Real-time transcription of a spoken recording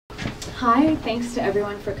Hi, thanks to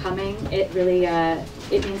everyone for coming. It really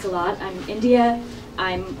it means a lot. I'm India.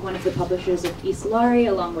 I'm one of the publishers of ISOLARII,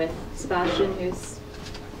 along with Sebastian, who's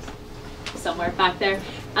somewhere back there.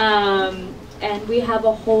 And we have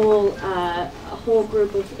a whole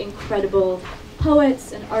group of incredible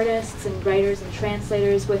poets and artists and writers and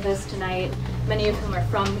translators with us tonight, many of whom are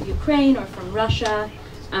from Ukraine or from Russia,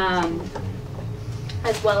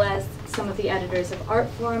 as well as some of the editors of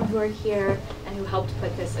Artforum who are here and who helped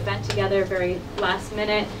put this event together very last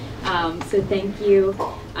minute. So thank you.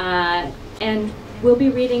 And we'll be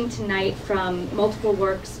reading tonight from multiple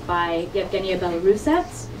works by Yevgenia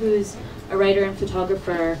Belorusets, who's a writer and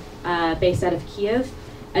photographer based out of Kyiv,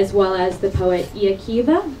 as well as the poet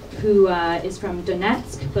Kyiva, who is from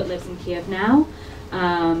Donetsk but lives in Kyiv now.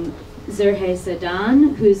 Zerhey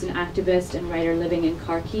Sedan, who's an activist and writer living in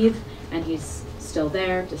Kharkiv, and he's still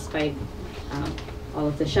there despite all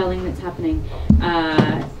of the shelling that's happening.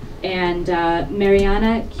 And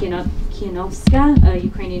Mariana Kyinovska, a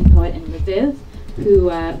Ukrainian poet in Lviv,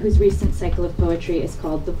 whose recent cycle of poetry is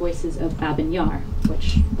called The Voices of Babin Yar,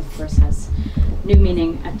 which of course has new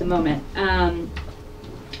meaning at the moment.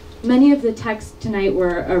 Many of the texts tonight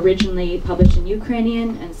were originally published in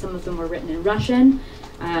Ukrainian, and some of them were written in Russian.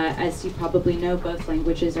 As you probably know, both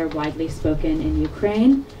languages are widely spoken in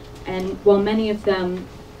Ukraine. And while many of them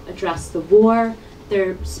address the war,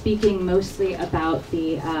 they're speaking mostly about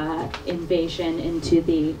the invasion into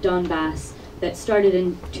the Donbass that started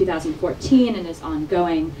in 2014 and is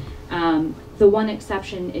ongoing. The one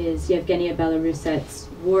exception is Yevgenia Belorusets'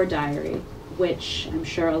 War Diary, which I'm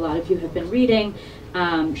sure a lot of you have been reading.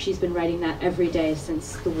 She's been writing that every day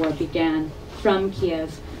since the war began from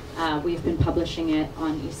Kyiv. We've been publishing it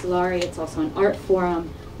on ISOLARII. It's also on Artforum.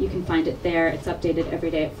 You can find it there. It's updated every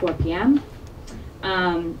day at 4 p.m.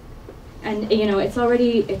 And you know, it's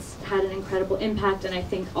had an incredible impact, and I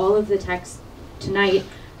think all of the texts tonight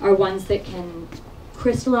are ones that can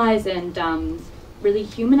crystallize and really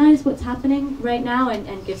humanize what's happening right now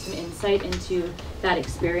and give some insight into that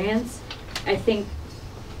experience. I think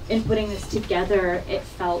in putting this together, it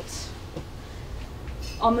felt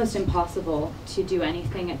almost impossible to do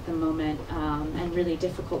anything at the moment, and really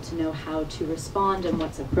difficult to know how to respond and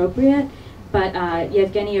what's appropriate. But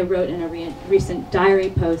Yevgenia wrote in a recent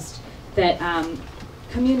diary post that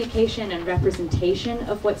communication and representation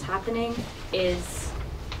of what's happening is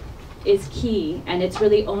key, and it's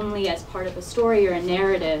really only as part of a story or a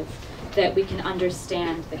narrative that we can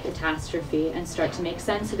understand the catastrophe and start to make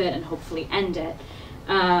sense of it and hopefully end it.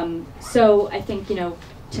 So I think, you know,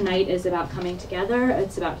 tonight is about coming together.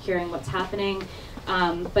 It's about hearing what's happening,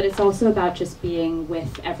 but it's also about just being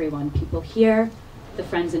with everyone, people here, the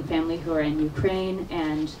friends and family who are in Ukraine,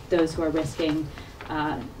 and those who are risking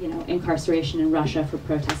you know, incarceration in Russia for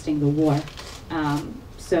protesting the war.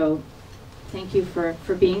 So thank you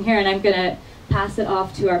for being here, and I'm going to pass it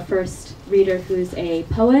off to our first reader, who's a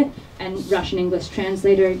poet and Russian-English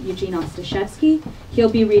translator, Eugene Ostashevsky. He'll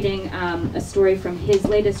be reading a story from his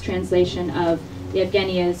latest translation of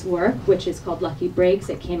Yevgenia's work, which is called Lucky Breaks.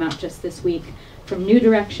 It came out just this week from New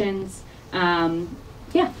Directions.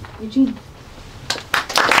 Yeah, Eugene.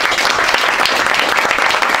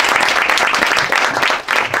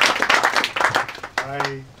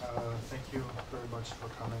 Hi, thank you very much for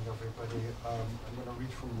coming, everybody. I'm going to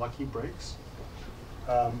read from Lucky Breaks,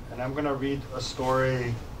 and I'm going to read a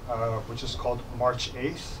story which is called March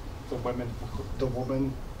 8th, the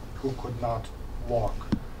woman who could not walk.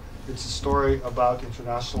 It's a story about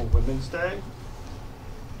International Women's Day,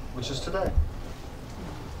 which is today.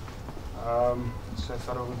 So I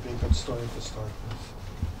thought it would be a good story to start with.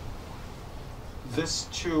 This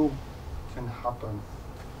too can happen.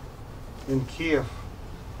 In Kyiv,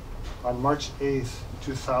 on March 8th,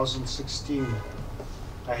 2016,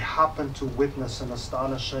 I happened to witness an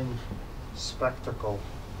astonishing spectacle.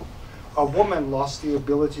 A woman lost the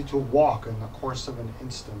ability to walk in the course of an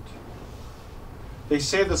instant. They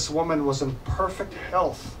say this woman was in perfect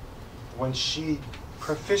health when she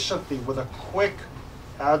proficiently, with a quick,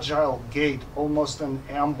 agile gait, almost an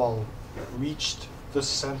amble, reached the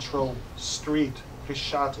central street,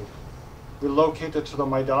 Krishati, relocated to the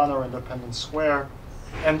Maidan, or Independence Square,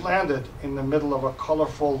 and landed in the middle of a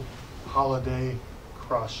colorful holiday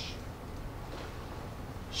crush.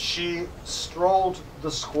 She strolled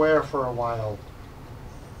the square for a while,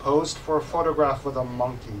 posed for a photograph with a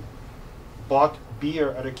monkey, bought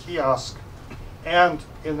beer at a kiosk, and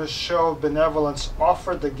in a show of benevolence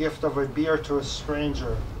offered the gift of a beer to a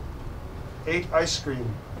stranger, ate ice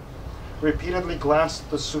cream, repeatedly glanced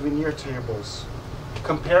at the souvenir tables,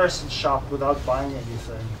 comparison shopped without buying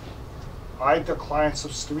anything, eyed the clients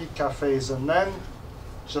of street cafes, and then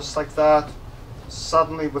just like that,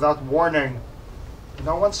 suddenly, without warning.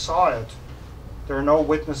 No one saw it. There are no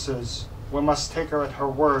witnesses. We must take her at her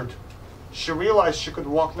word. She realized she could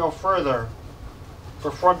walk no further,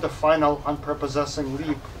 performed the final unprepossessing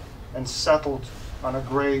leap, and settled on a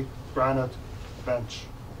gray granite bench.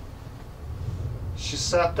 She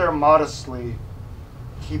sat there modestly,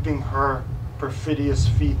 keeping her perfidious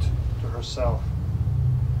feet to herself.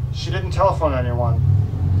 She didn't telephone anyone,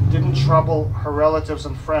 didn't trouble her relatives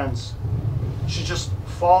and friends. She just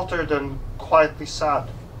faltered and quietly sat.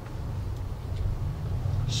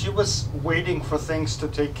 She was waiting for things to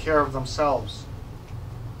take care of themselves.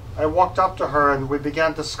 I walked up to her and we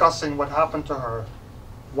began discussing what happened to her,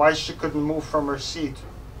 why she couldn't move from her seat,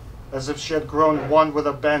 as if she had grown one with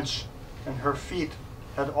a bench and her feet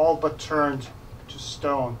had all but turned to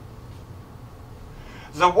stone.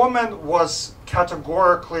 The woman was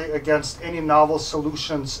categorically against any novel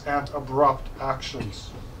solutions and abrupt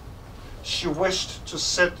actions. She wished to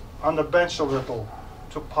sit on the bench a little,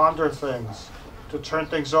 to ponder things, to turn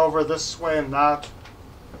things over this way and that,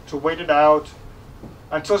 to wait it out,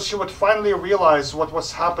 until she would finally realize what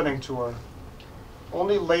was happening to her.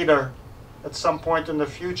 Only later, at some point in the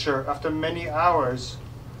future, after many hours,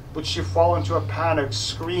 would she fall into a panic,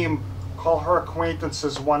 scream, call her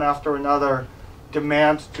acquaintances one after another,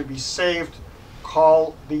 demand to be saved,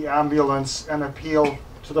 call the ambulance, and appeal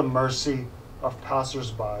to the mercy of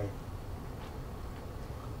passers-by.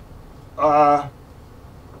 A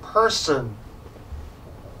person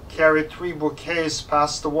carried 3 bouquets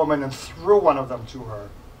past the woman and threw one of them to her.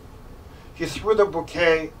 He threw the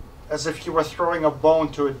bouquet as if he were throwing a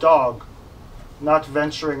bone to a dog, not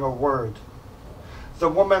venturing a word. The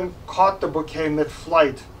woman caught the bouquet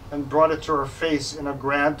mid-flight and brought it to her face in a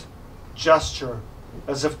grand gesture,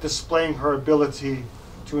 as if displaying her ability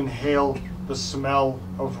to inhale the smell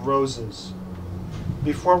of roses.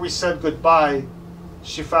 Before we said goodbye,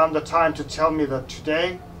 she found the time to tell me that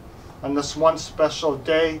today, on this one special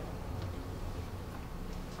day,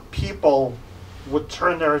 people would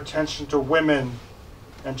turn their attention to women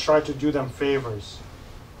and try to do them favors.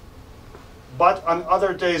 But on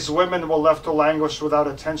other days, women were left to languish without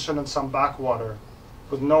attention in some backwater,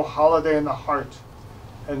 with no holiday in the heart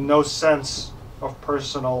and no sense of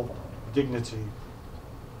personal dignity.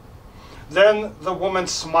 Then the woman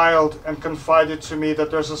smiled and confided to me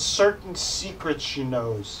that there's a certain secret she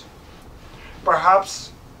knows.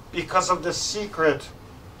 Perhaps because of this secret,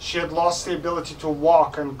 she had lost the ability to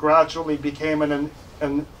walk and gradually became an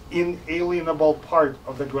inalienable part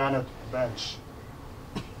of the granite bench.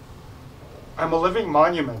 I'm a living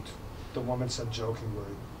monument, the woman said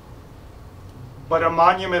jokingly, but a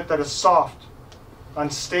monument that is soft,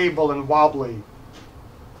 unstable, and wobbly.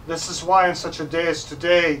 This is why on such a day as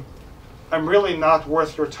today, I'm really not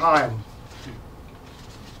worth your time.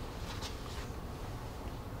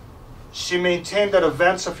 She maintained that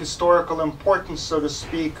events of historical importance, so to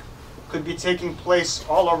speak, could be taking place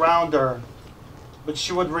all around her, but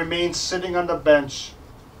she would remain sitting on the bench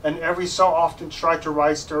and every so often try to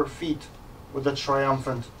rise to her feet with a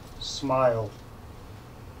triumphant smile.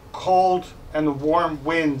 Cold and warm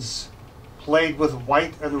winds played with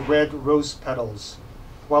white and red rose petals,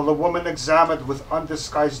 while the woman examined with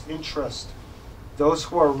undisguised interest those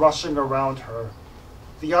who were rushing around her,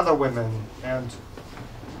 the other women and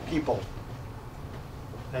people.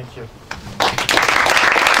 Thank you.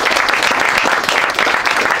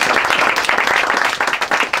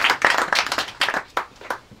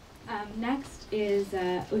 Next is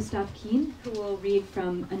Ostap Kin, who will read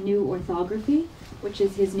from A New Orthography, which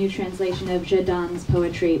is his new translation of Zhedan's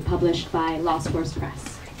poetry published by Lost Horse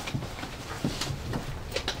Press.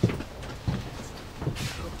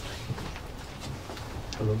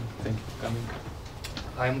 Hello, thank you for coming.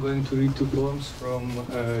 I'm going to read 2 poems from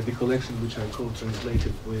the collection which I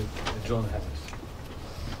co-translated with John Harris.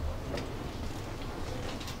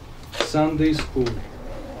 Sunday School.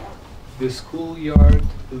 The schoolyard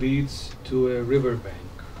leads to a riverbank.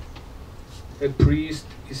 A priest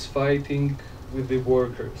is fighting with the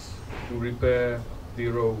workers to repair the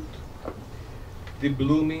road. The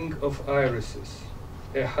blooming of irises,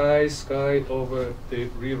 a high sky over the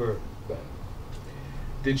riverbank.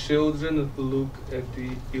 The children look at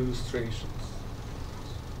the illustrations.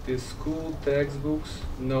 The school textbooks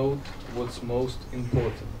note what's most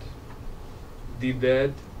important. The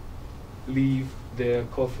dead leave their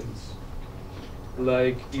coffins,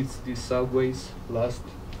 like it's the subway's last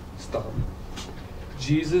stop.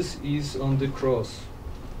 Jesus is on the cross,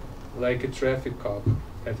 like a traffic cop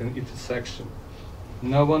at an intersection.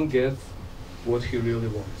 No one gets what he really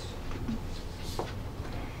wants.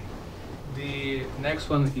 The next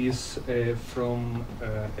one is from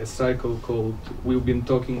a cycle called We've Been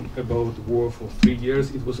Talking About War for 3 Years.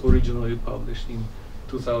 It was originally published in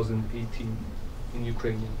 2018 in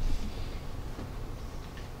Ukrainian.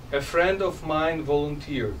 A friend of mine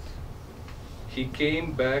volunteered. He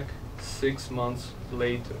came back 6 months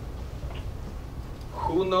later.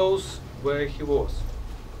 Who knows where he was?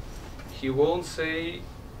 He won't say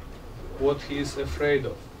what he is afraid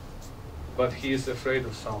of, but he is afraid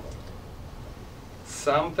of someone.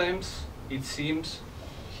 Sometimes it seems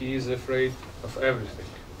he is afraid of everything.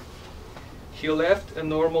 He left a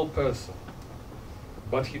normal person,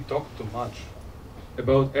 but he talked too much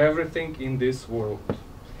about everything in this world,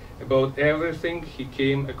 about everything he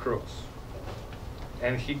came across.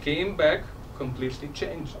 And he came back completely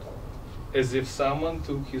changed, as if someone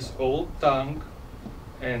took his old tongue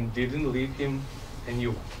and didn't leave him a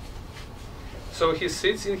new one. So he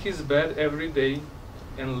sits in his bed every day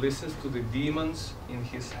and listens to the demons in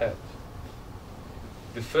his head.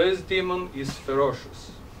 The first demon is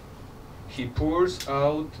ferocious. He pours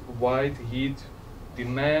out white heat,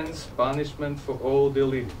 demands punishment for all the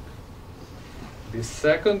living. The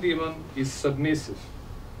second demon is submissive,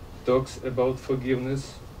 talks about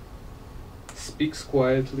forgiveness, speaks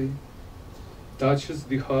quietly, touches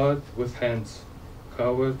the heart with hands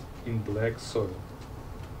covered in black soil.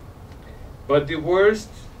 But the worst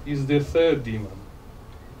is the third demon.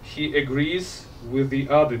 He agrees with the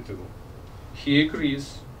other two. He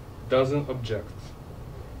agrees, doesn't object.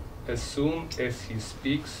 As soon as he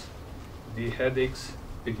speaks, the headaches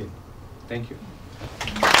begin. Thank you.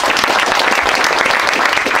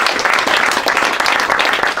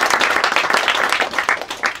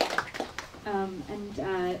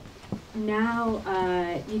 Now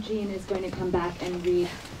Eugene is going to come back and read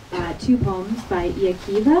 2 poems by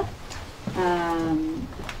Kyiv,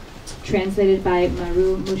 translated by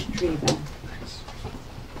Maru Mushtriva.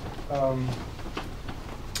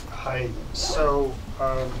 Hi. So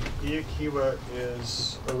Kyiv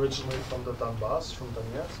is originally from the Donbass, from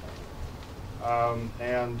Donetsk,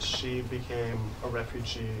 and she became a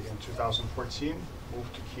refugee in 2014,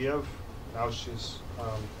 moved to Kyiv. Now she's in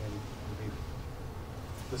Lviv.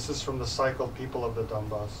 This is from the cycle People of the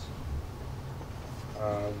Donbass.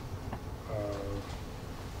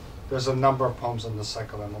 There's a number of poems in the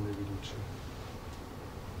cycle. I'm only reading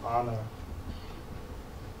 2. Anna.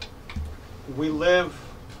 We live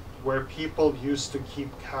where people used to keep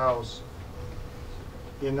cows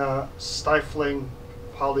in a stifling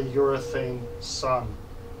polyurethane sun.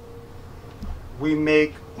 We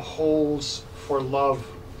make holes for love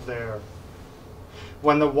there.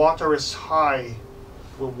 When the water is high,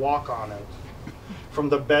 we'll walk on it. From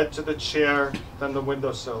the bed to the chair, then the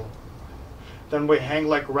windowsill. Then we hang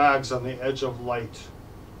like rags on the edge of light.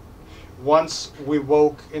 Once we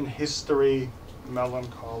woke in history,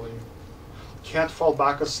 melancholy. Can't fall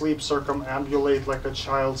back asleep, circumambulate like a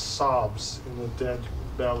child sobs in the dead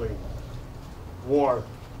belly. War,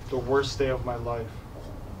 the worst day of my life.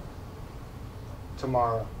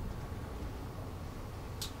 Tamara.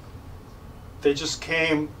 They just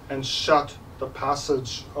came and shut the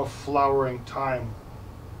passage of flowering time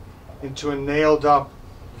into a nailed up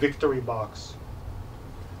victory box,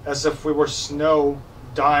 as if we were snow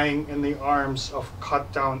dying in the arms of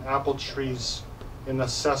cut down apple trees in a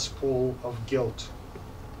cesspool of guilt.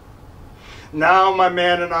 Now my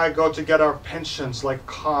man and I go to get our pensions like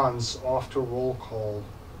cons off to roll call.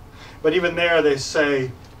 But even there they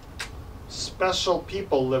say, special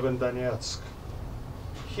people live in Donetsk.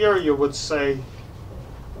 Here you would say,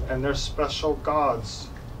 and they're special gods.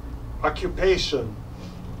 Occupation,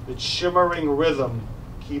 its shimmering rhythm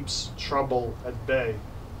keeps trouble at bay.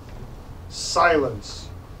 Silence,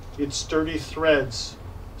 its dirty threads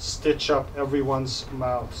stitch up everyone's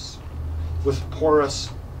mouths with porous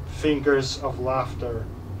fingers of laughter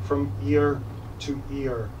from ear to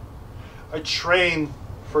ear. A train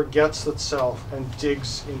forgets itself and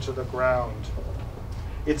digs into the ground.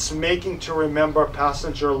 It's making to remember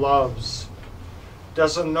passenger loves,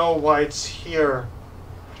 doesn't know why it's here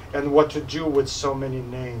and what to do with so many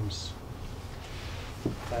names.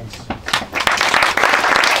 Thanks.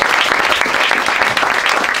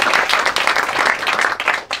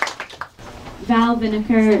 Val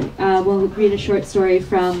Vinokur will read a short story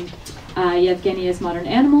from Yevgenia's Modern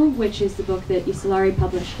Animal, which is the book that ISOLARII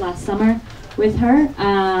published last summer with her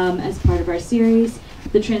as part of our series.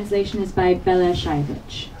 The translation is by Bela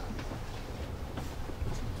Shaivich.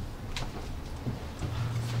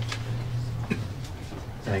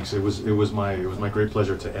 Thanks. It was my great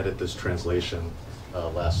pleasure to edit this translation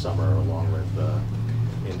last summer along with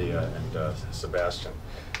India and Sebastian.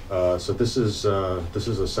 So this is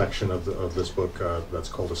a section of this book that's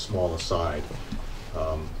called A Small Aside,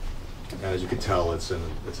 and as you can tell, it's in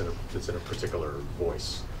a particular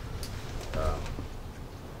voice.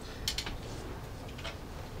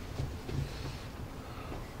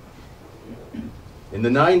 In the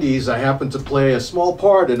 90s, I happened to play a small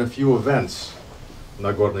part in a few events.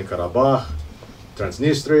 Nagorno Karabakh,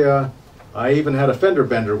 Transnistria. I even had a fender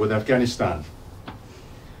bender with Afghanistan.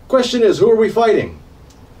 Question is, who are we fighting?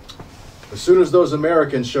 As soon as those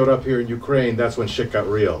Americans showed up here in Ukraine, that's when shit got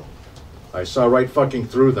real. I saw right fucking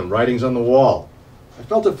through them, writings on the wall. I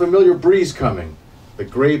felt a familiar breeze coming, the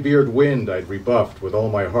gray-beard wind I'd rebuffed with all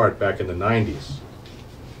my heart back in the 90s.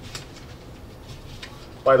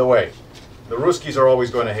 By the way, the Ruskies are always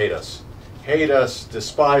going to hate us. Hate us,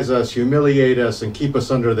 despise us, humiliate us, and keep us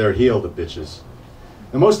under their heel, the bitches.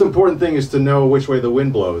 The most important thing is to know which way the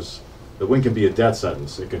wind blows. The wind can be a death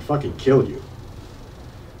sentence. It can fucking kill you.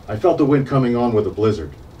 I felt the wind coming on with a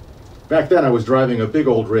blizzard. Back then I was driving a big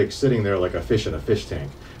old rig sitting there like a fish in a fish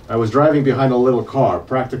tank. I was driving behind a little car,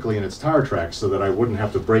 practically in its tire tracks so that I wouldn't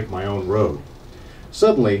have to break my own road.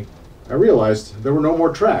 Suddenly, I realized there were no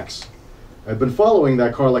more tracks. I'd been following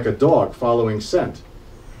that car like a dog following scent.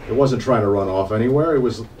 It wasn't trying to run off anywhere. It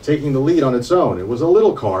was taking the lead on its own. It was a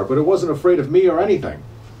little car, but it wasn't afraid of me or anything.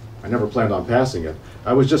 I never planned on passing it.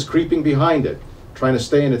 I was just creeping behind it, trying to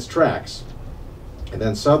stay in its tracks. And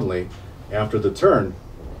then suddenly, after the turn,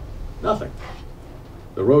 nothing.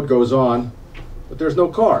 The road goes on, but there's no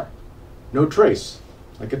car, no trace,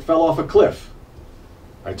 like it fell off a cliff.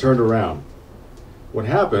 I turned around. What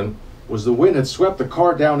happened was the wind had swept the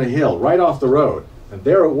car down a hill, right off the road, and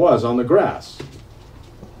there it was on the grass.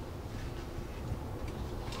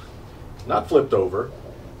 Not flipped over,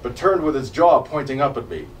 but turned with its jaw pointing up at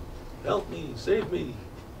me. Help me, save me.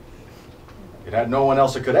 It had no one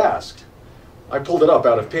else it could ask. I pulled it up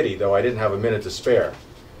out of pity, though I didn't have a minute to spare.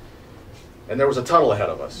 And there was a tunnel ahead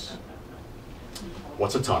of us.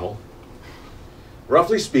 What's a tunnel?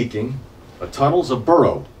 Roughly speaking, a tunnel's a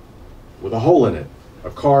burrow with a hole in it. A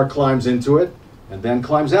car climbs into it and then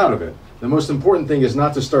climbs out of it. The most important thing is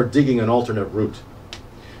not to start digging an alternate route.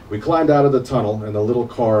 We climbed out of the tunnel and the little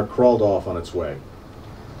car crawled off on its way.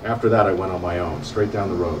 After that, I went on my own, straight down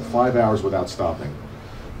the road, 5 hours without stopping,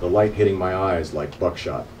 the light hitting my eyes like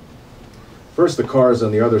buckshot. First, the cars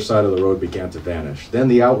on the other side of the road began to vanish. Then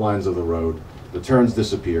the outlines of the road, the turns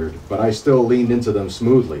disappeared, but I still leaned into them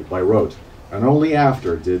smoothly, by rote, and only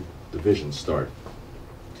after did the vision start.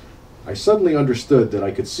 I suddenly understood that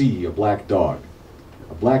I could see a black dog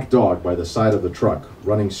by the side of the truck,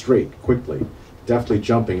 running straight, quickly, deftly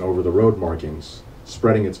jumping over the road markings,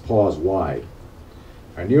 spreading its paws wide.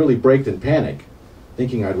 I nearly braked in panic,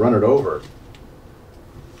 thinking I'd run it over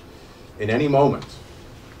in any moment.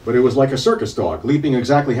 But it was like a circus dog, leaping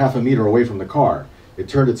exactly half a meter away from the car. It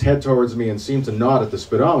turned its head towards me and seemed to nod at the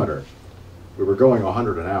speedometer. We were going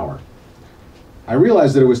 100 an hour. I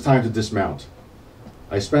realized that it was time to dismount.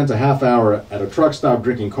 I spent a half hour at a truck stop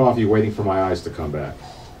drinking coffee, waiting for my eyes to come back.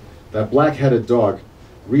 That black-headed dog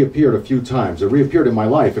reappeared a few times. It reappeared in my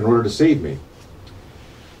life in order to save me.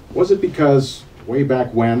 Was it because, way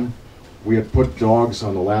back when, we had put dogs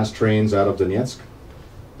on the last trains out of Donetsk?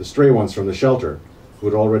 The stray ones from the shelter, who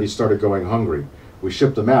had already started going hungry. We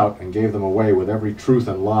shipped them out and gave them away with every truth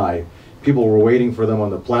and lie. People were waiting for them on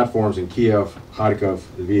the platforms in Kyiv, Kharkov,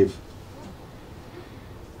 Lviv.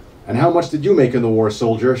 And how much did you make in the war,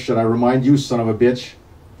 soldier? Should I remind you, son of a bitch?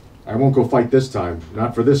 I won't go fight this time.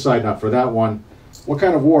 Not for this side, not for that one. What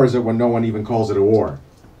kind of war is it when no one even calls it a war?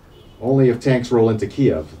 Only if tanks roll into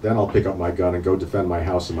Kyiv, then I'll pick up my gun and go defend my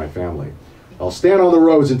house and my family. I'll stand on the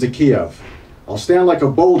roads into Kyiv. I'll stand like a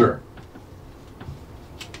boulder.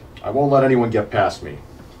 I won't let anyone get past me.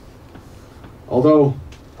 Although,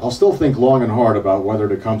 I'll still think long and hard about whether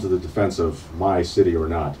to come to the defense of my city or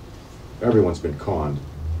not. Everyone's been conned.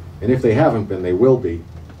 And if they haven't been, they will be.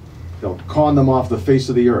 They'll con them off the face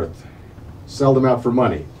of the earth. Sell them out for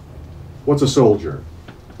money. What's a soldier?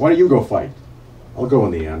 Why don't you go fight? I'll go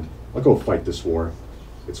in the end. I'll go fight this war.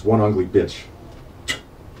 It's one ugly bitch.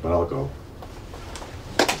 But I'll go.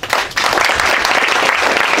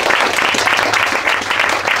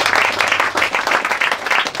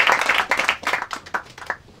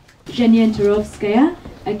 Genya Turovskaya,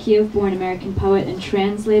 a Kyiv-born American poet and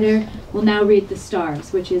translator, will now read The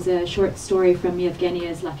Stars, which is a short story from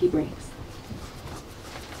Yevgenia's Lucky Breaks.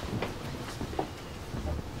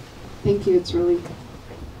 Thank you. It's really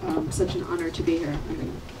such an honor to be here. I'm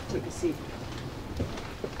going to take a seat.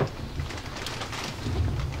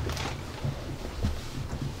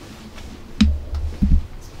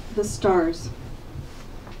 The Stars.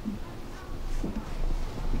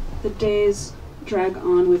 Days drag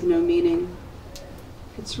on with no meaning.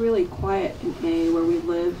 It's really quiet in A where we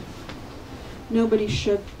live. Nobody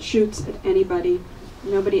shoots at anybody.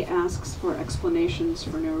 Nobody asks for explanations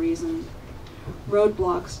for no reason.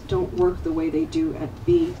 Roadblocks don't work the way they do at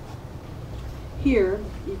B. Here,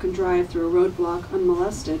 you can drive through a roadblock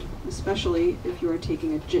unmolested, especially if you are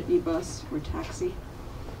taking a jitney bus or taxi.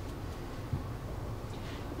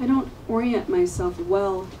 I don't orient myself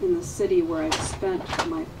well in the city where I've spent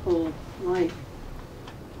my whole life.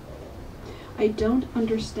 I don't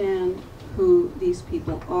understand who these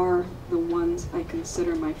people are, the ones I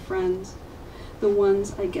consider my friends, the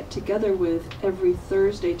ones I get together with every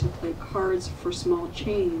Thursday to play cards for small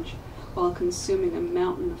change while consuming a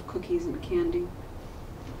mountain of cookies and candy.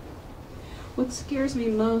 What scares me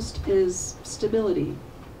most is stability.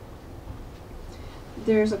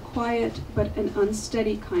 There's a quiet but an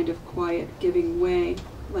unsteady kind of quiet giving way,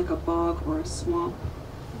 like a bog or a swamp.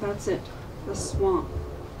 That's it, a swamp,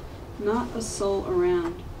 not a soul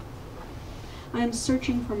around. I am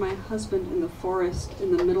searching for my husband in the forest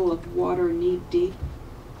in the middle of water knee-deep.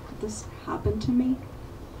 Did this happen to me?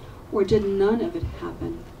 Or did none of it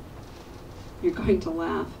happen? You're going to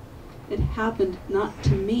laugh. It happened not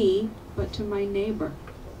to me, but to my neighbor.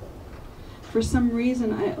 For some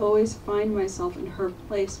reason, I always find myself in her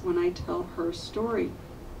place when I tell her story.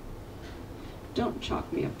 Don't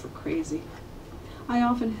chalk me up for crazy. I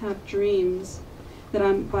often have dreams that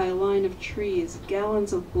I'm by a line of trees,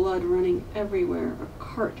 gallons of blood running everywhere, a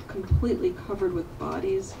cart completely covered with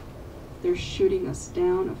bodies. They're shooting us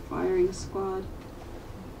down, a firing squad.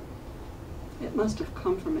 It must have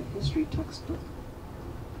come from a history textbook.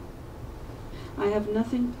 I have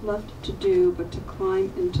nothing left to do but to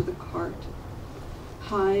climb into the cart,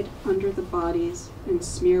 hide under the bodies, and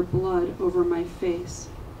smear blood over my face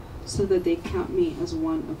so that they count me as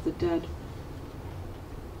one of the dead.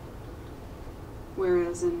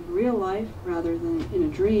 Whereas in real life, rather than in a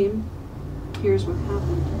dream, here's what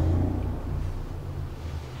happened.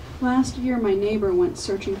 Last year, my neighbor went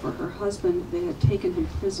searching for her husband. They had taken him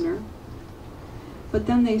prisoner, but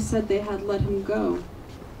then they said they had let him go.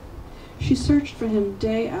 She searched for him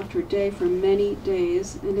day after day for many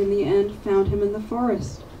days, and in the end found him in the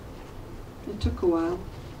forest. It took a while.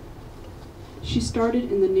 She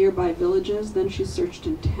started in the nearby villages, then she searched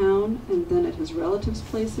in town, and then at his relatives'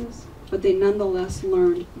 places, but they nonetheless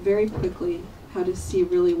learned very quickly how to see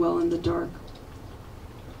really well in the dark.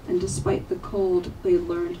 And despite the cold, they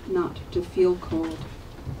learned not to feel cold.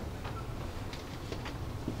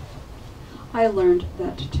 I learned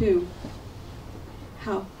that too,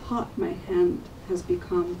 how hot my hand has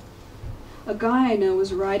become. A guy I know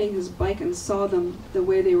was riding his bike and saw them the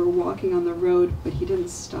way they were walking on the road, but he didn't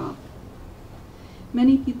stop.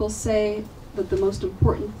 Many people say that the most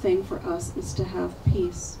important thing for us is to have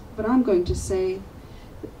peace, but I'm going to say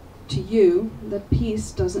to you that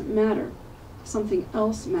peace doesn't matter. Something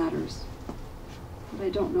else matters, but I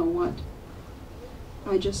don't know what.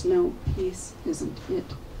 I just know peace isn't it.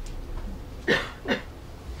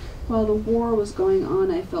 While the war was going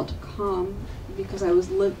on, I felt calm because I was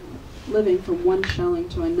living from one shelling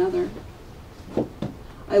to another.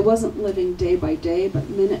 I wasn't living day by day, but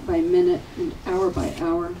minute by minute and hour by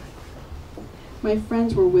hour. My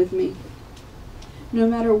friends were with me. No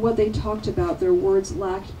matter what they talked about, their words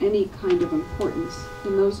lacked any kind of importance.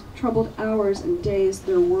 In those troubled hours and days,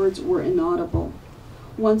 their words were inaudible.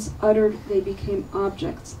 Once uttered, they became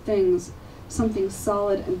objects, things, something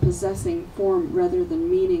solid and possessing form rather than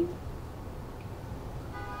meaning.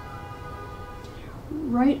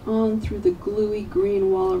 Right on through the gluey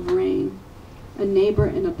green wall of rain, a neighbor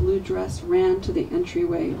in a blue dress ran to the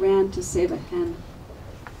entryway, ran to save a hen.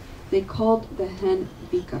 They called the hen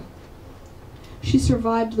Vika. She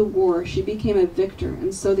survived the war. She became a victor,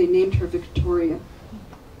 and so they named her Victoria.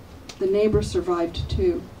 The neighbor survived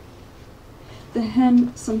too. The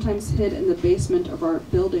hen sometimes hid in the basement of our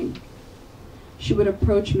building. She would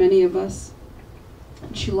approach many of us,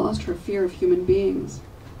 and she lost her fear of human beings.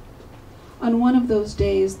 On one of those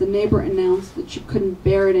days, the neighbor announced that she couldn't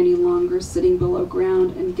bear it any longer, sitting below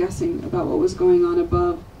ground and guessing about what was going on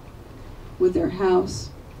above with their house,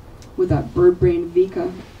 with that bird-brained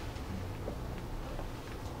Vika.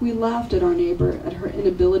 We laughed at our neighbor, at her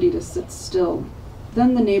inability to sit still.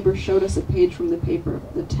 Then the neighbor showed us a page from the paper,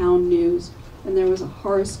 the town news, and there was a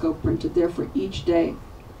horoscope printed there for each day.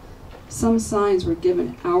 Some signs were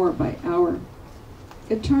given hour by hour.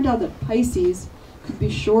 It turned out that Pisces could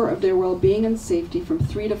be sure of their well-being and safety from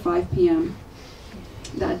 3 to 5 p.m.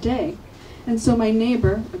 that day. And so my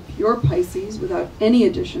neighbor, a pure Pisces without any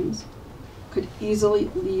additions, could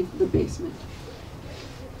easily leave the basement.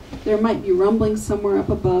 There might be rumbling somewhere up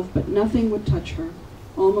above, but nothing would touch her,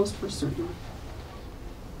 almost for certain.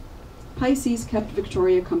 Pisces kept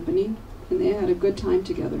Victoria company, and they had a good time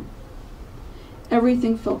together.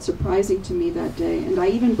 Everything felt surprising to me that day, and I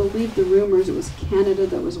even believed the rumors it was Canada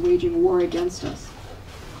that was waging war against us,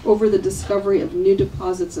 over the discovery of new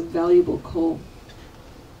deposits of valuable coal.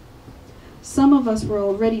 Some of us were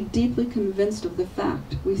already deeply convinced of the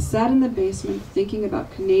fact. We sat in the basement thinking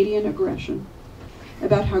about Canadian aggression,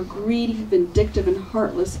 about how greedy, vindictive, and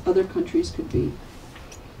heartless other countries could be.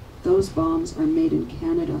 Those bombs are made in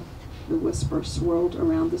Canada, the whisper swirled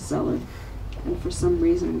around the cellar, and for some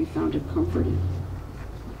reason we found it comforting.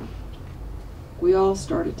 We all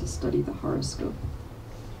started to study the horoscope.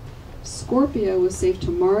 Scorpio was safe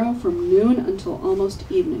tomorrow from noon until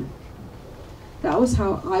almost evening. That was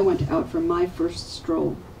how I went out for my first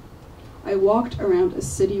stroll. I walked around a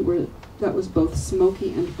city that was both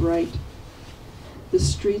smoky and bright. The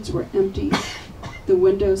streets were empty. The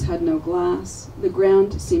windows had no glass. The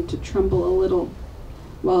ground seemed to tremble a little,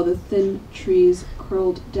 while the thin trees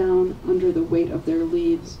curled down under the weight of their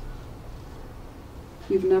leaves.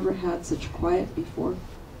 We've never had such quiet before.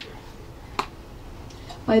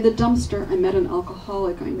 By the dumpster, I met an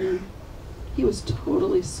alcoholic I knew. He was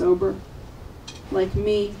totally sober. Like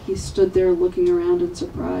me, he stood there looking around in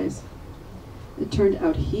surprise. It turned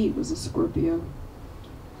out he was a Scorpio.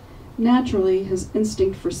 Naturally, his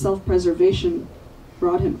instinct for self-preservation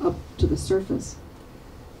brought him up to the surface.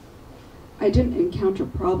 I didn't encounter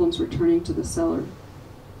problems returning to the cellar.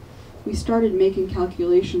 We started making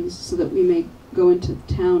calculations so that we may go into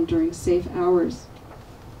town during safe hours.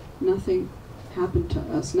 Nothing happened to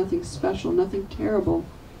us, nothing special, nothing terrible,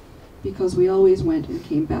 because we always went and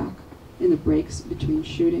came back in the breaks between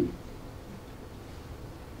shooting.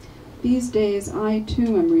 These days, I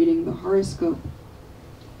too am reading the horoscope.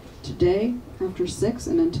 Today, after 6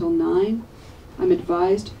 and until 9, I'm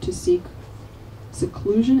advised to seek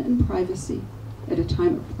seclusion and privacy at a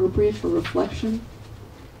time appropriate for reflection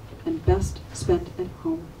and best spent at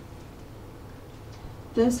home.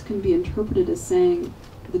 This can be interpreted as saying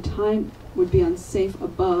the time would be unsafe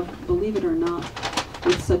above, believe it or not,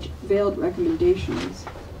 with such veiled recommendations.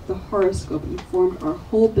 The horoscope informed our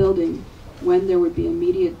whole building when there would be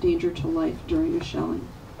immediate danger to life during a shelling.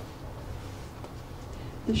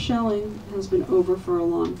 The shelling has been over for a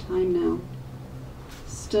long time now.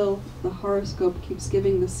 Still, the horoscope keeps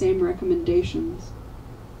giving the same recommendations,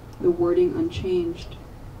 the wording unchanged,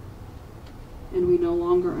 and we no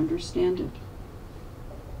longer understand it.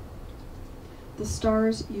 The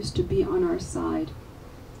stars used to be on our side.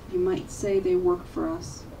 You might say they work for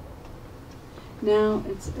us. Now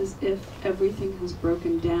it's as if everything has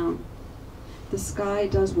broken down. The sky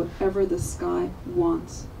does whatever the sky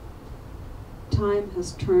wants. Time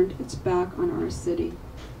has turned its back on our city.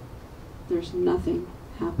 There's nothing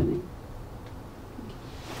happening.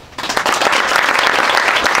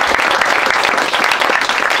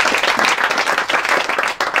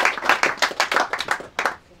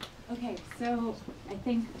 Okay, so I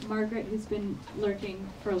think Margaret, who's been lurking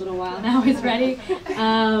for a little while now, is ready.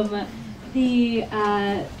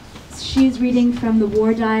 She's reading from the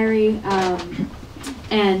War Diary,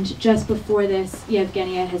 and just before this,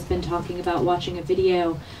 Yevgenia has been talking about watching a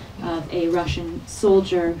video of a Russian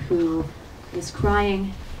soldier who is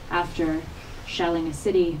crying after shelling a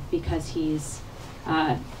city because he's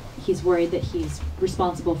worried that he's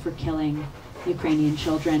responsible for killing Ukrainian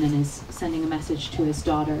children and is sending a message to his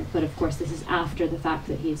daughter. But of course, this is after the fact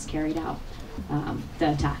that he's carried out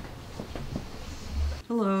the attack.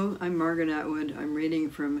 Hello, I'm Margaret Atwood. I'm reading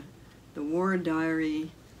from the War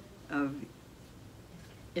Diary of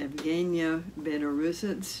Yevgenia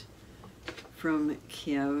Belorusets from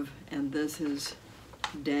Kyiv, and this is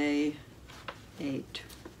day 8.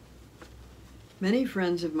 Many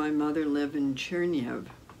friends of my mother live in Chernihiv.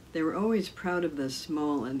 They were always proud of this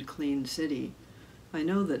small and clean city. I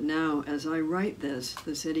know that now, as I write this,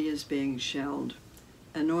 the city is being shelled.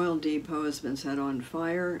 An oil depot has been set on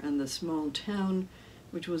fire, and the small town,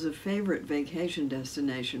 which was a favorite vacation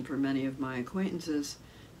destination for many of my acquaintances,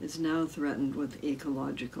 is now threatened with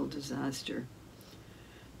ecological disaster.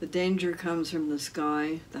 The danger comes from the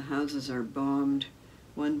sky, the houses are bombed,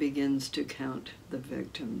 one begins to count the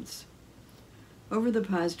victims. Over the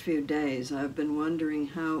past few days, I've been wondering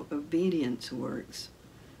how obedience works.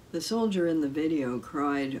 The soldier in the video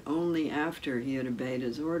cried only after he had obeyed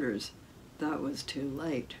his orders. That was too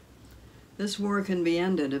late. This war can be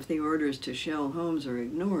ended if the orders to shell homes are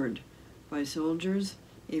ignored, by soldiers,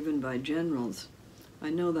 even by generals. I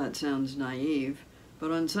know that sounds naive,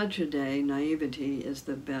 but on such a day, naivety is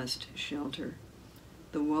the best shelter.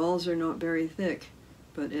 The walls are not very thick.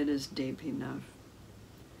 but it is deep enough.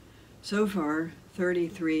 So far,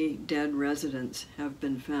 33 dead residents have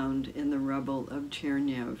been found in the rubble of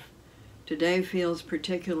Chernihiv. Today feels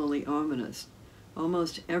particularly ominous.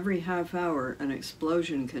 Almost every half hour, an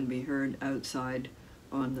explosion can be heard outside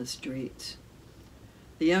on the streets.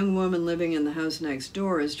 The young woman living in the house next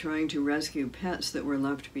door is trying to rescue pets that were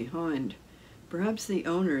left behind. Perhaps the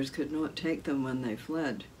owners could not take them when they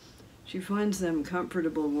fled. She finds them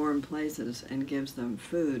comfortable, warm places and gives them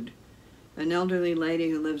food. An elderly lady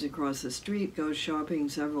who lives across the street goes shopping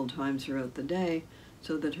several times throughout the day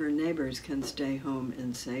so that her neighbors can stay home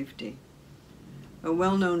in safety. A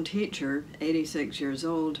well-known teacher, 86 years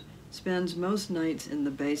old, spends most nights in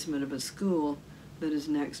the basement of a school that is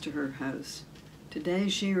next to her house. Today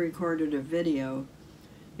she recorded a video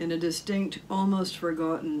in a distinct, almost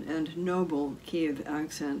forgotten, and noble Kyiv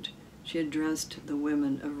accent. She addressed the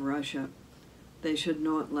women of Russia. They should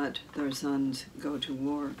not let their sons go to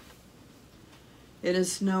war. It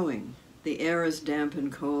is snowing. The air is damp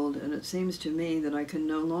and cold, and it seems to me that I can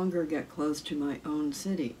no longer get close to my own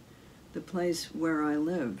city, the place where I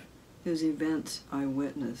live, whose events I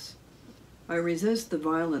witness. I resist the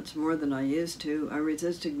violence more than I used to. I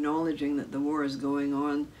resist acknowledging that the war is going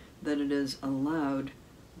on, that it is allowed,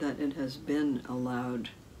 that it has been allowed.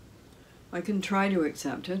 I can try to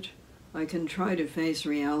accept it. I can try to face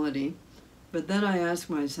reality. But then I ask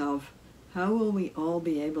myself, how will we all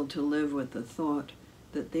be able to live with the thought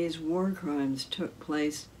that these war crimes took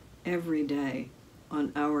place every day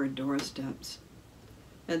on our doorsteps?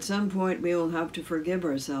 At some point we will have to forgive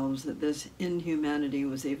ourselves that this inhumanity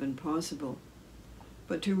was even possible.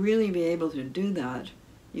 But to really be able to do that,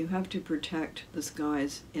 you have to protect the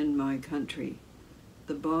skies in my country.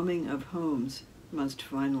 The bombing of homes must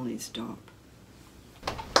finally stop.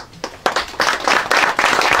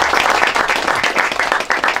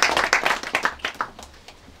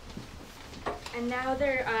 And now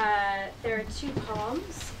there are two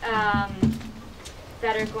poems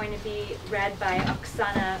that are going to be read by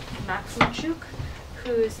Oksana Maksymchuk,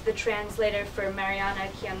 who's the translator for Yelena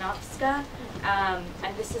Akhtiorskaya.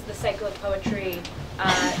 And this is the cycle of poetry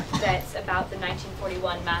that's about the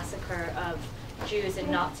 1941 massacre of Jews in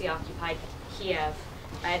Nazi-occupied Kyiv.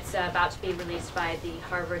 It's about to be released by the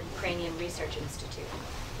Harvard Ukrainian Research Institute.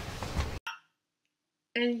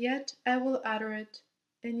 And yet I will utter it,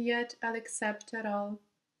 and yet I'll accept it all,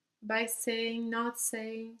 by saying, not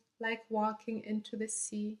saying, like walking into the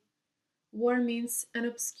sea. War means an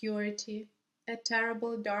obscurity, a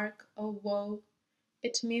terrible dark of woe.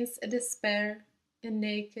 It means a despair, a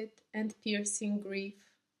naked and piercing grief.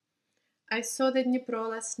 I saw the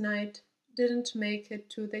Dnipro last night, didn't make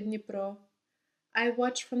it to the Dnipro. I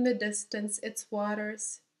watched from the distance its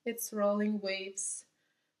waters, its rolling waves,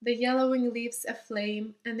 the yellowing leaves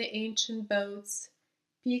aflame and the ancient boats,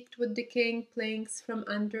 peaked with decaying planks from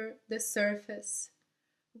under the surface.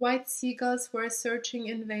 White seagulls were searching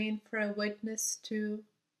in vain for a witness to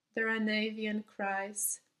their Anavian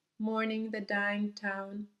cries, mourning the dying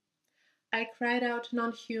town. I cried out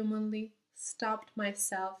non-humanly, stopped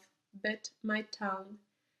myself, bit my tongue,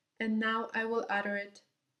 and now I will utter it.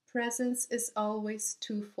 Presence is always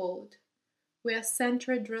twofold. We are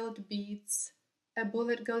center-drilled beads. A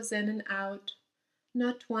bullet goes in and out,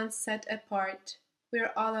 not one set apart. We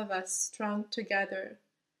are all of us strung together.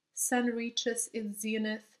 Sun reaches its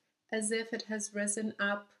zenith as if it has risen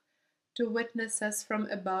up to witness us from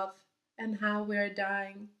above, and how we are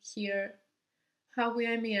dying here, how we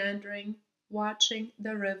are meandering, watching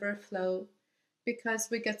the river flow, because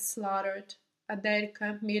we get slaughtered,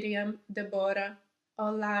 Adelka, Miriam, Deborah,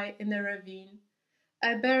 all lie in a ravine.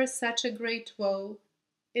 I bear such a great woe,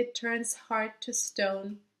 it turns heart to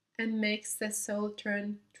stone and makes the soul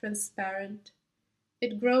turn transparent.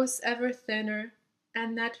 It grows ever thinner,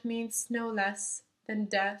 and that means no less than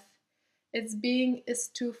death. Its being is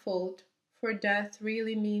twofold, for death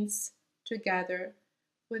really means together,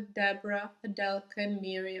 with Deborah, Adelka, and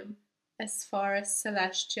Miriam, as far as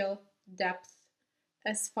celestial depth,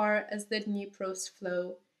 as far as the Dnipro's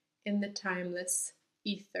flow in the timeless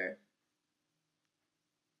ether.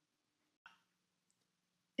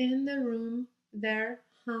 In the room there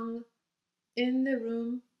hung, in the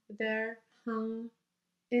room there hung,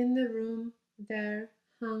 in the room there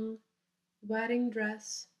hung, wedding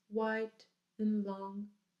dress, white and long.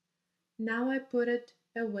 Now I put it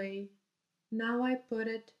away, now I put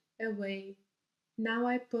it away, now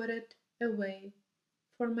I put it away,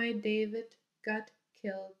 for my David got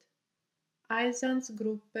killed.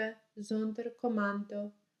 Einsatzgruppe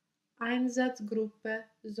Sonderkommando, Einsatzgruppe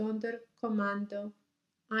Sonderkommando,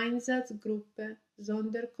 Einsatzgruppe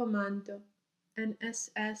Sonderkommando, an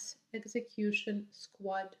SS execution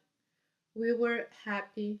squad. We were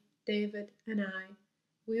happy, David and I.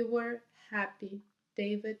 We were happy,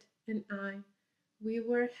 David and I. We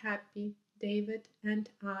were happy, David and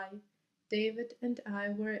I. David and I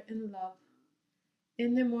were in love.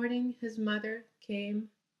 In the morning his mother came.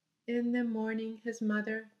 In the morning his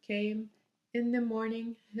mother came. In the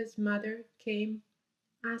morning his mother came.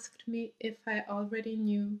 Asked me if I already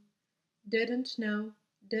knew. Didn't know,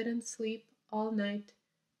 didn't sleep all night.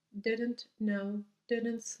 Didn't know,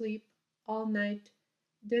 didn't sleep all night.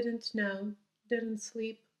 Didn't know, didn't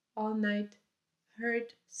sleep all night.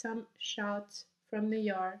 Heard some shouts from the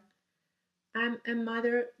yard. I'm a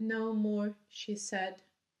mother no more, she said.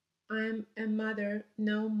 I'm a mother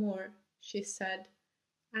no more, she said.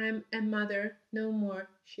 I'm a mother no more,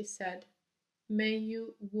 she said. May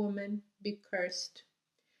you, woman, be cursed.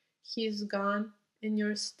 He's gone and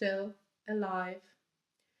you're still alive.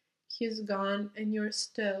 He's gone and you're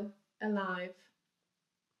still alive.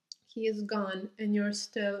 He is gone and you're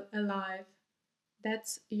still alive.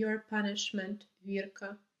 That's your punishment,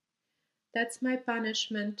 Virka. That's my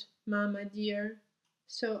punishment, Mama dear.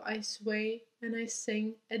 So I sway and I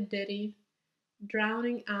sing a ditty,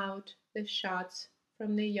 drowning out the shots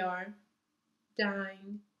from the yard,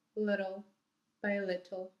 dying little by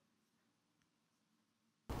little.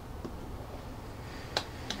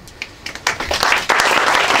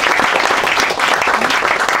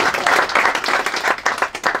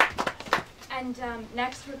 And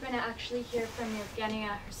next we're going to actually hear from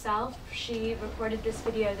Yevgenia herself. She recorded this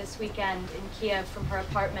video this weekend in Kyiv from her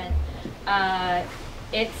apartment.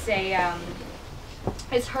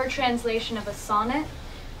 It's her translation of a sonnet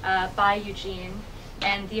by Eugene,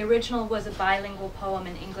 and the original was a bilingual poem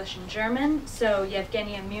in English and German, so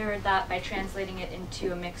Yevgenia mirrored that by translating it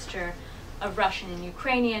into a mixture of Russian and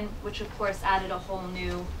Ukrainian, which of course added a whole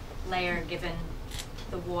new layer given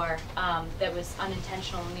the war that was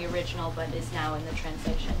unintentional in the original but is now in the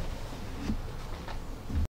translation.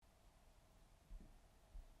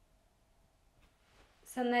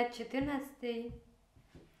 Сонет 14,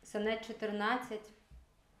 сонет 14,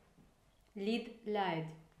 лід ляйд.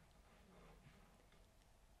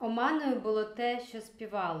 Оманою було те, що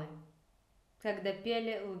співали, когда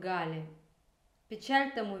пели, лгали. Печаль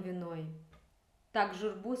тому виной, так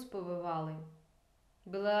журбу сповивали.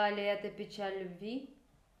 Была ли это печаль любви?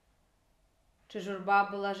 Чи журба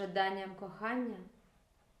була жаданням кохання?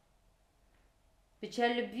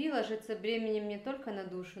 Печаль любви ложится бременем не только на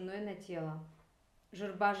душу, но и на тело.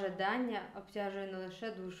 Журба жадання обтяжує не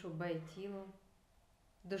лише душу, ба й тіло.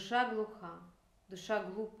 Душа глуха, душа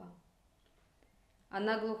глупа.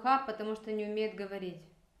 Она глуха, потому что не умеет говорить.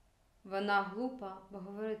 Вона глупа, бо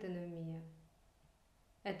говорити не вміє.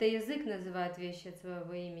 Это язик називає вещи від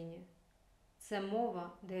свого імені. Це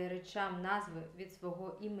мова дає речам назви від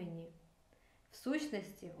свого імені. В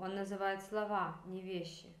сущности, он називає слова, не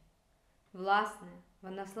вещи. Власне,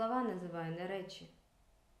 вона слова називає, не речі.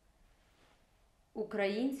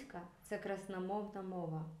 Українська – це красномовна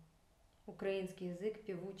мова. Український язик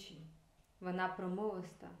півучий. Вона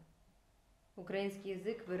промовиста. Український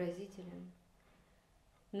язик выразителен.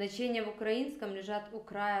 Значения в українському лежать у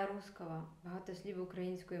края русского. Багато слів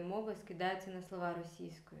української мови скидаються на слова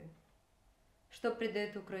російської, що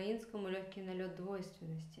придає українському легкий нальот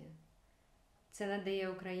двойственності. Це надає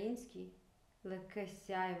українській легке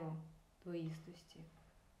сяйво двоїстості.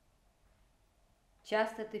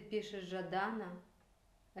 Часто ти пишеш жадана,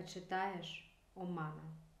 а читаєш омана.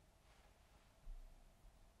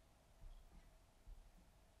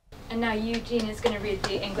 And now Eugene is going to read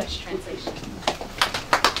the English translation.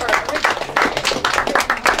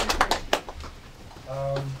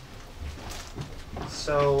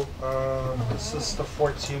 This is the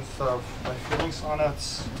 14th of my feeling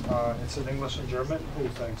sonnets. It's in English and German. Oh,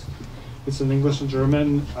 thanks. It's in English and German,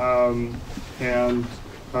 and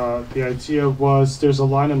the idea was there's a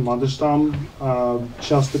line in Mandelstam,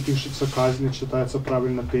 часто пишется казнь, читается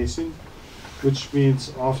правильно песень, which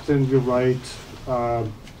means often you write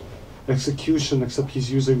execution, except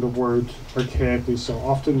he's using the word archaically. So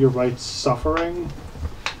often you write suffering,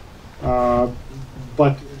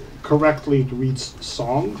 but correctly it reads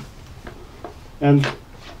song. And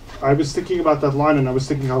I was thinking about that line, and I was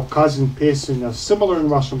thinking how казнь, песень are similar in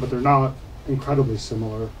Russian, but they're not incredibly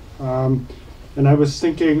similar. And I was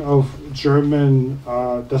thinking of German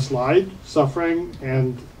das Leid, suffering,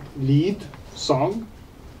 and Lied, song.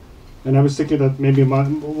 And I was thinking that maybe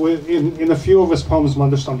in a few of his poems,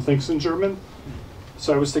 Mandelstam thinks in German.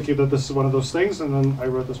 So I was thinking that this is one of those things, and then I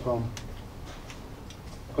wrote this poem.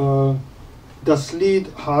 Das Lied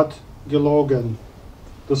hat gelogen.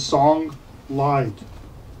 The song lied.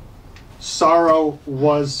 Sorrow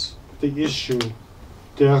was the issue.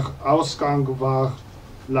 Der Ausgang war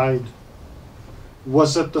Leid.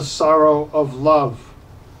 Was it the sorrow of love?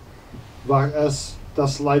 War es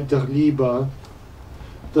das Leid der Liebe?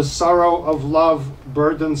 The sorrow of love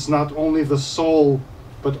burdens not only the soul,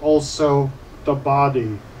 but also the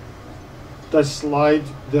body. Das Leid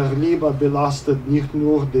der Liebe belastet nicht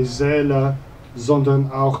nur die Seele,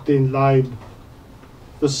 sondern auch den Leib.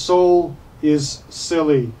 The soul is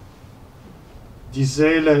silly. Die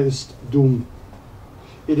Seele ist dumm.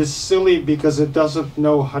 It is silly because it doesn't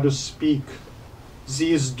know how to speak.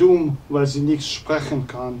 Sie ist dumm, weil sie nicht sprechen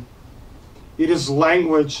kann. It is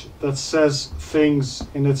language that says things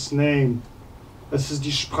in its name. Es ist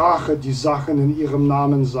die Sprache, die Sachen in ihrem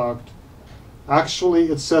Namen sagt.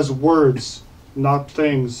 Actually, it says words, not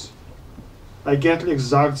things. Eigentlich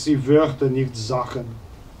sagt sie Wörter, nicht Sachen.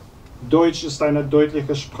 Deutsch ist eine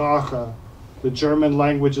deutliche Sprache. The German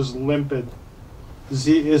language is limpid.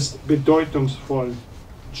 Sie ist bedeutungsvoll.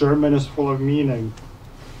 German is full of meaning.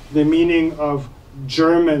 The meaning of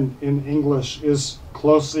German in English is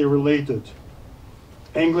closely related.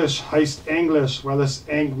 Englisch heißt Englisch, weil es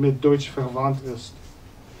eng mit Deutsch verwandt ist.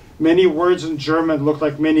 Many words in German look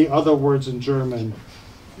like many other words in German.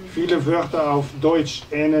 Viele Wörter auf Deutsch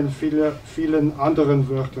ähneln vielen anderen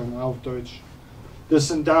Wörtern auf Deutsch. This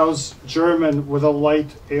endows German with a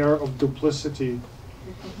light air of duplicity.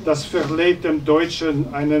 Das verleiht dem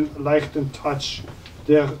Deutschen einen leichten Touch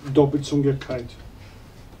der Doppelzüngigkeit.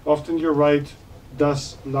 Often you write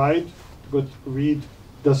das Leid, but read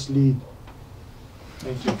das Lied.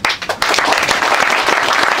 Thank you.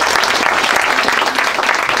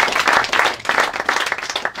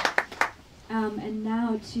 And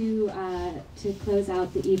now to close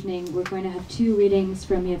out the evening, we're going to have two readings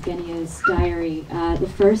from Yevgenia's diary. The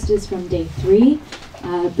first is from day 3.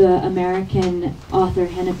 The American author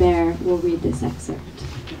Hannah Baer will read this excerpt.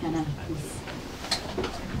 Hannah, please.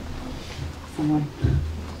 Someone.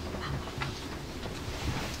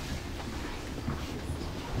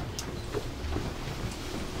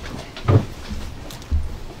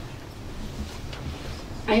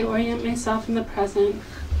 I orient myself in the present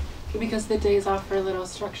because the days offer a little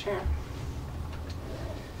structure.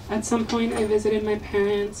 At some point I visited my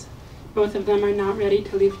parents. Both of them are not ready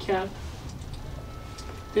to leave Kyiv.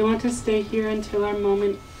 They want to stay here until the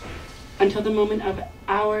moment of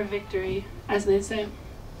our victory, as they say.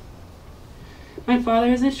 My father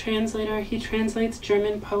is a translator. He translates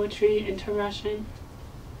German poetry into Russian.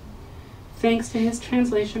 Thanks to his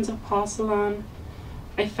translations of Paul Celan,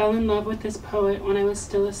 I fell in love with this poet when I was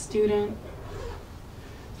still a student.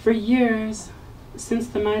 For years, since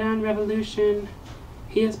the Maidan Revolution,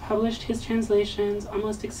 he has published his translations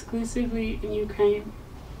almost exclusively in Ukraine.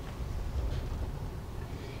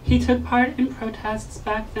 He took part in protests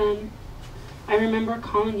back then. I remember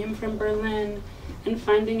calling him from Berlin and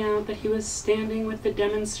finding out that he was standing with the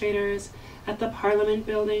demonstrators at the Parliament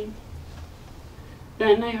building.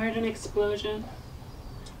 Then I heard an explosion.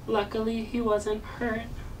 Luckily, he wasn't hurt.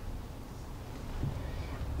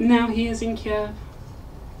 Now he is in Kyiv.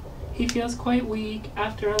 He feels quite weak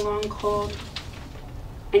after a long cold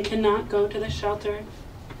and cannot go to the shelter.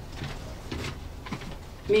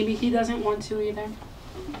 Maybe he doesn't want to either.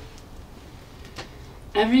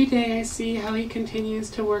 Every day I see how he continues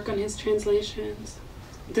to work on his translations,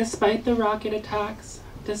 despite the rocket attacks,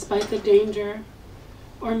 despite the danger,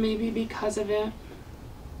 or maybe because of it.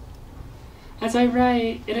 As I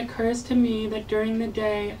write, it occurs to me that during the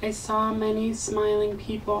day I saw many smiling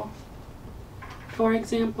people. For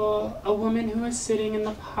example, a woman who was sitting in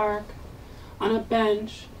the park on a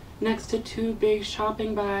bench next to 2 big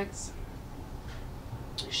shopping bags.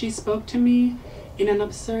 She spoke to me in an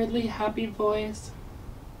absurdly happy voice,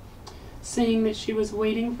 saying that she was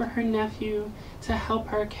waiting for her nephew to help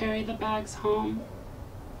her carry the bags home.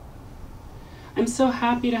 I'm so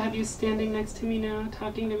happy to have you standing next to me now,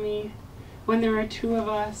 talking to me. When there are 2 of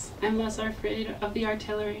us, I'm less afraid of the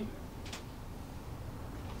artillery.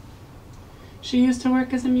 She used to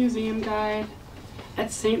work as a museum guide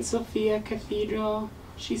at St. Sophia Cathedral,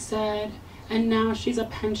 she said, and now she's a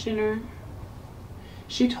pensioner.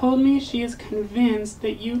 She told me she is convinced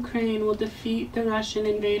that Ukraine will defeat the Russian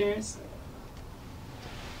invaders.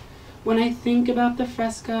 When I think about the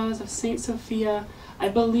frescoes of St. Sophia, I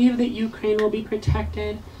believe that Ukraine will be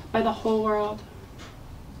protected by the whole world.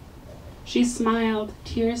 She smiled,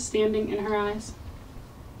 tears standing in her eyes.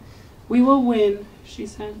 We will win, she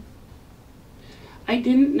said. I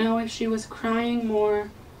didn't know if she was crying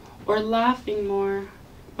more or laughing more,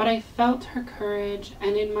 but I felt her courage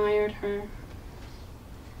and admired her.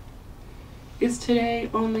 Is today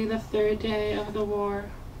only the 3rd day of the war?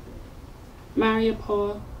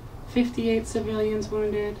 Mariupol, 58 civilians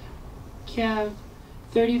wounded. Kyiv,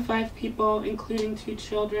 35 people, including 2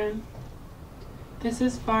 children. This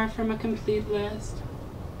is far from a complete list.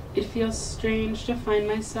 It feels strange to find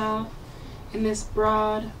myself in this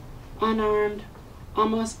broad, unarmed,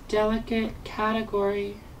 almost delicate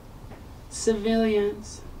category.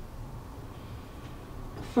 Civilians.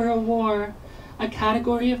 For a war, a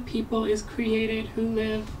category of people is created who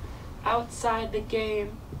live outside the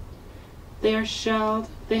game. They are shelled,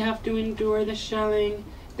 they have to endure the shelling,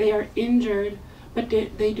 they are injured, but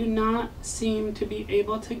they do not seem to be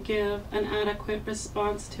able to give an adequate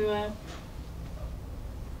response to it.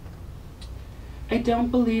 I don't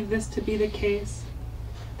believe this to be the case.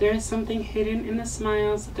 There is something hidden in the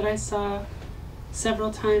smiles that I saw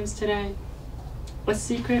several times today. A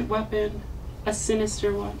secret weapon, a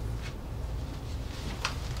sinister one.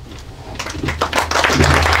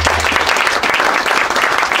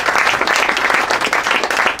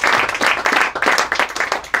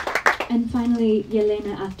 And finally,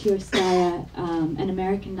 Yelena Akhtiorskaya, an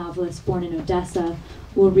American novelist born in Odessa,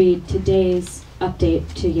 will read today's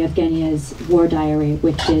update to Yevgenia's war diary,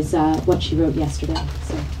 which is what she wrote yesterday,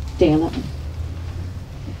 so day 11.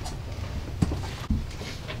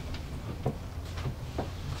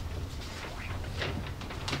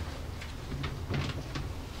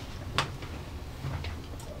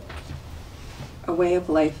 A way of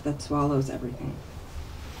life that swallows everything.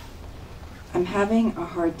 I'm having a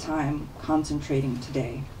hard time concentrating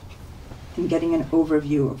today and getting an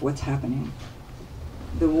overview of what's happening.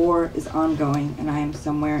 The war is ongoing, and I am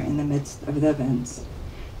somewhere in the midst of the events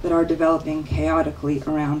that are developing chaotically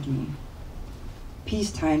around me.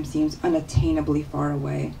 Peacetime seems unattainably far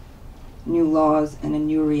away. New laws and a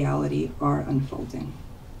new reality are unfolding.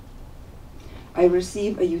 I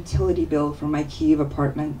receive a utility bill from my Kyiv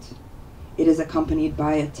apartment. It is accompanied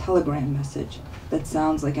by a telegram message that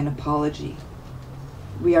sounds like an apology.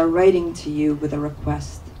 We are writing to you with a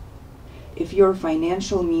request. If your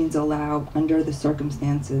financial means allow, under the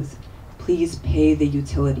circumstances, please pay the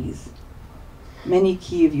utilities. Many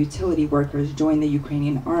Kyiv utility workers joined the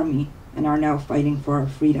Ukrainian army and are now fighting for our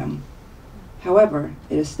freedom. However,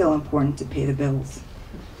 it is still important to pay the bills.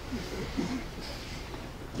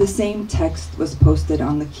 The same text was posted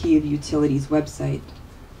on the Kyiv Utilities website.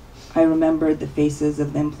 I remembered the faces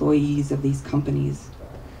of the employees of these companies,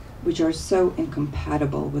 which are so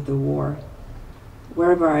incompatible with the war.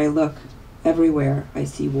 Wherever I look, everywhere I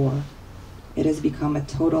see war. It has become a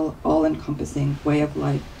total, all-encompassing way of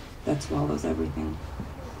life that swallows everything.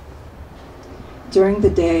 During the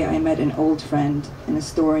day, I met an old friend, an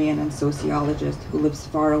historian and sociologist who lives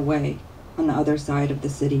far away on the other side of the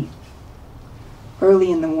city.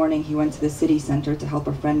 Early in the morning, he went to the city center to help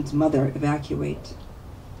a friend's mother evacuate.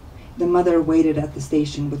 The mother waited at the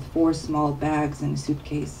station with 4 small bags and a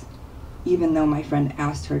suitcase, even though my friend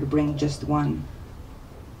asked her to bring just one.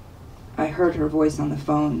 I heard her voice on the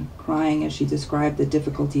phone, crying as she described the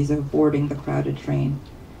difficulties of boarding the crowded train,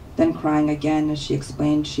 then crying again as she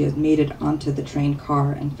explained she had made it onto the train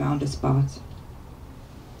car and found a spot.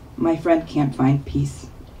 My friend can't find peace.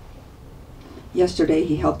 Yesterday,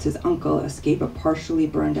 he helped his uncle escape a partially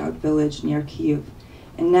burned-out village near Kyiv,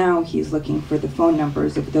 and now he's looking for the phone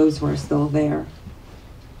numbers of those who are still there.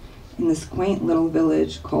 In this quaint little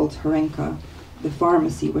village called Horenka, the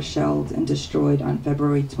pharmacy was shelled and destroyed on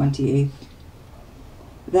February 28th.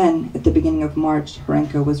 Then, at the beginning of March,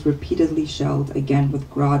 Horenka was repeatedly shelled again with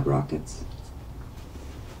Grad rockets.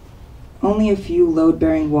 Only a few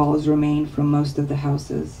load-bearing walls remain from most of the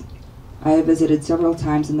houses. I have visited several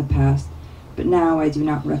times in the past, but now I do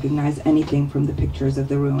not recognize anything from the pictures of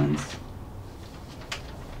the ruins.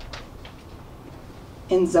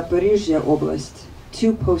 In Zaporizhzhia Oblast,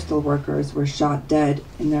 2 postal workers were shot dead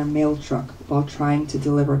in their mail truck while trying to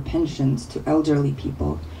deliver pensions to elderly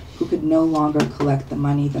people who could no longer collect the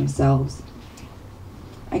money themselves.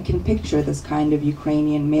 I can picture this kind of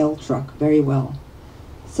Ukrainian mail truck very well.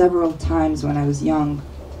 Several times when I was young,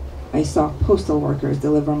 I saw postal workers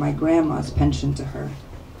deliver my grandma's pension to her.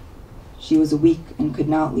 She was weak and could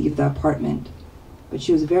not leave the apartment, but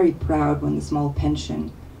she was very proud when the small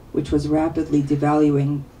pension, which was rapidly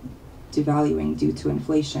devaluing due to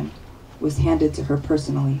inflation, was handed to her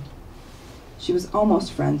personally. She was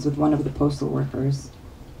almost friends with one of the postal workers.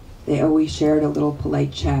 They always shared a little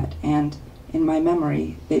polite chat, and, in my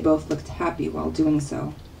memory, they both looked happy while doing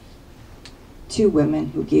so. 2 women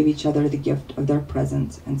who gave each other the gift of their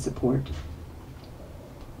presence and support.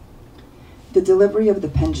 The delivery of the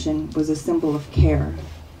pension was a symbol of care.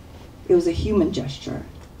 It was a human gesture,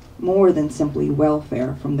 more than simply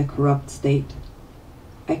welfare from the corrupt state.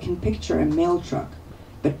 I can picture a mail truck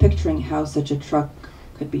but picturing how such a truck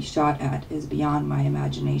could be shot at is beyond my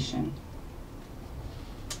imagination.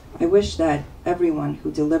 I wish that everyone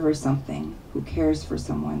who delivers something, who cares for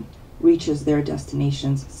someone, reaches their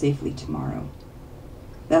destinations safely tomorrow.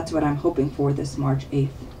 That's what I'm hoping for this March 8th.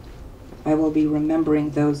 I will be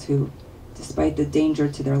remembering those who, despite the danger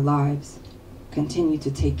to their lives, continue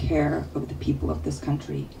to take care of the people of this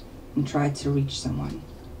country and try to reach someone.